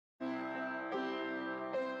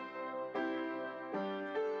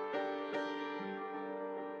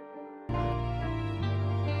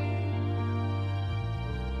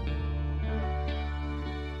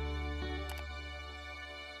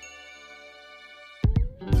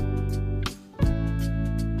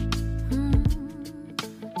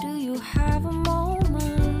Do you have a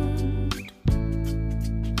moment?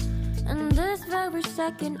 And this very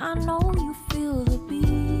second I know you feel the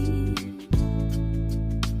beat.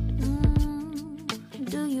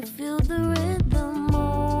 Do you feel the rhythm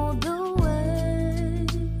all the way?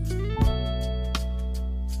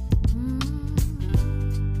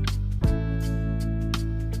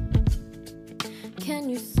 Can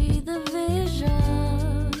you see the vision?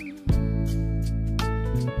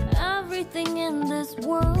 Everything in this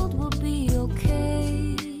world will be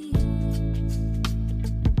okay.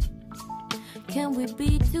 Can we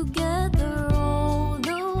be together all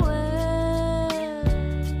the way?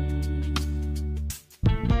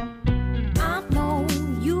 I know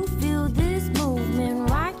you feel this movement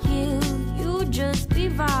right here. You just be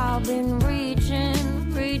vibing,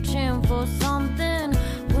 reaching for something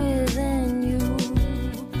within you.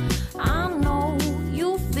 I know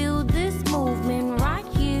you feel this movement right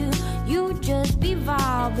here. You just be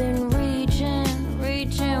vibing,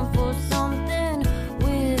 reaching for something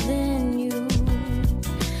within you.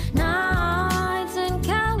 Nights in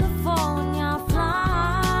California,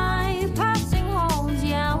 fly passing homes,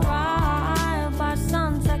 yeah, right by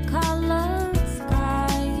sunset colored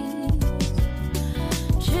skies.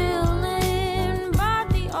 Chilling by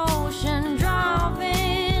the ocean,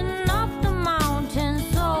 driving up the mountain,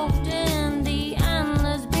 soaked in the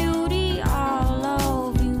endless beauty all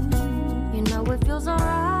of you. You know it feels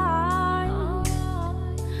alright,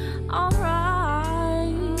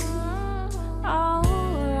 alright, alright.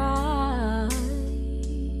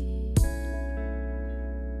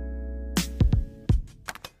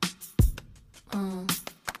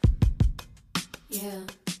 Yeah.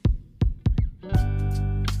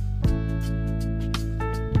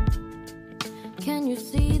 Can you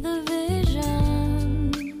see the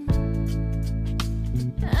vision?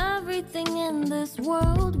 Everything in this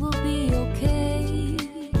world will be okay.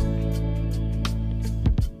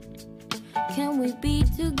 Can we be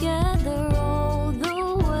together all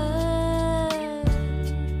the way?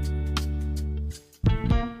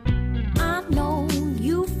 I know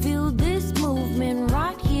you feel this movement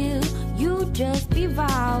right here. You just be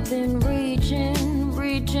vibing,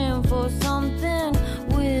 reaching for something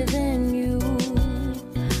within you.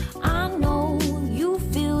 I know you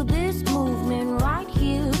feel this movement right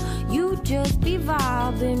here. You just be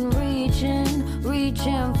vibing,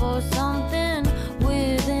 reaching for something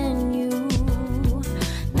within you.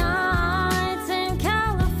 Nights in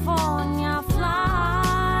California,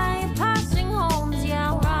 fly passing homes,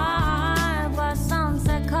 yeah, right by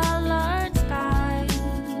sunset colored skies.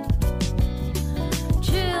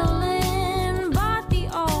 Chilling by the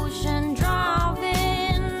ocean,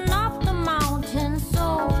 driving up the mountain,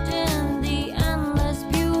 soaked in the endless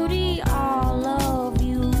beauty all of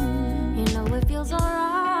you. You know it feels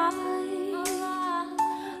alright,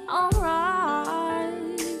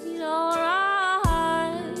 alright, alright.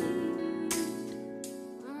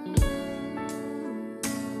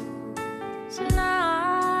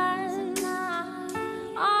 Tonight,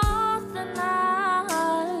 oh tonight.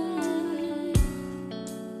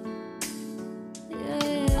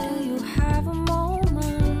 Yeah, you have a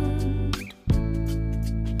moment,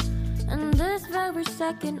 and this very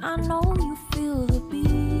second I know you feel the beat.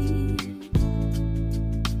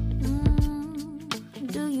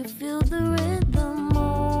 Do you feel the rhythm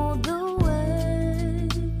all the way?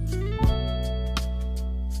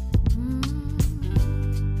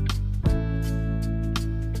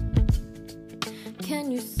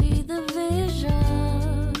 Can you see the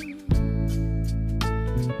vision?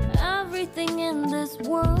 Everything in this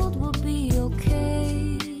world will be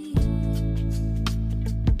okay.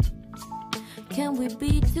 Can we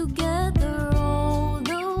be together all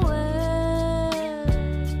the way?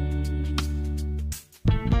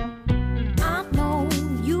 I know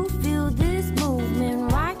you feel this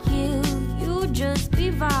movement right here. You just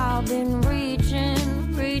be vibing,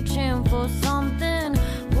 reaching for something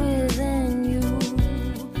within you.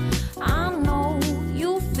 I know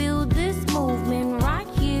you feel this movement right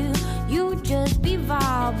here. You just be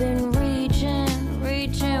vibing,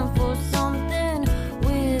 reaching for something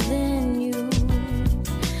within you.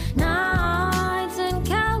 Now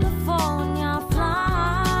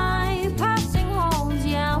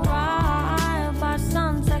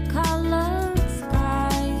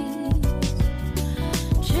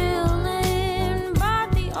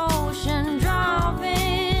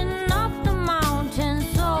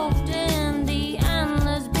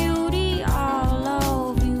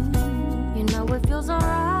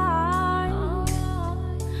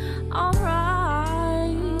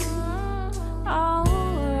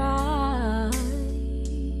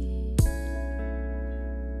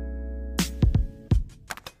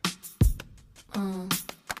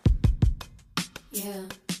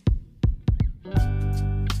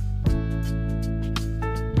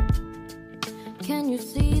you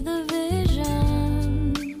see the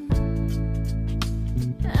vision?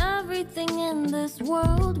 Everything in this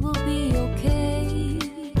world will be okay.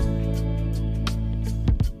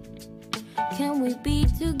 Can we be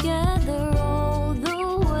together?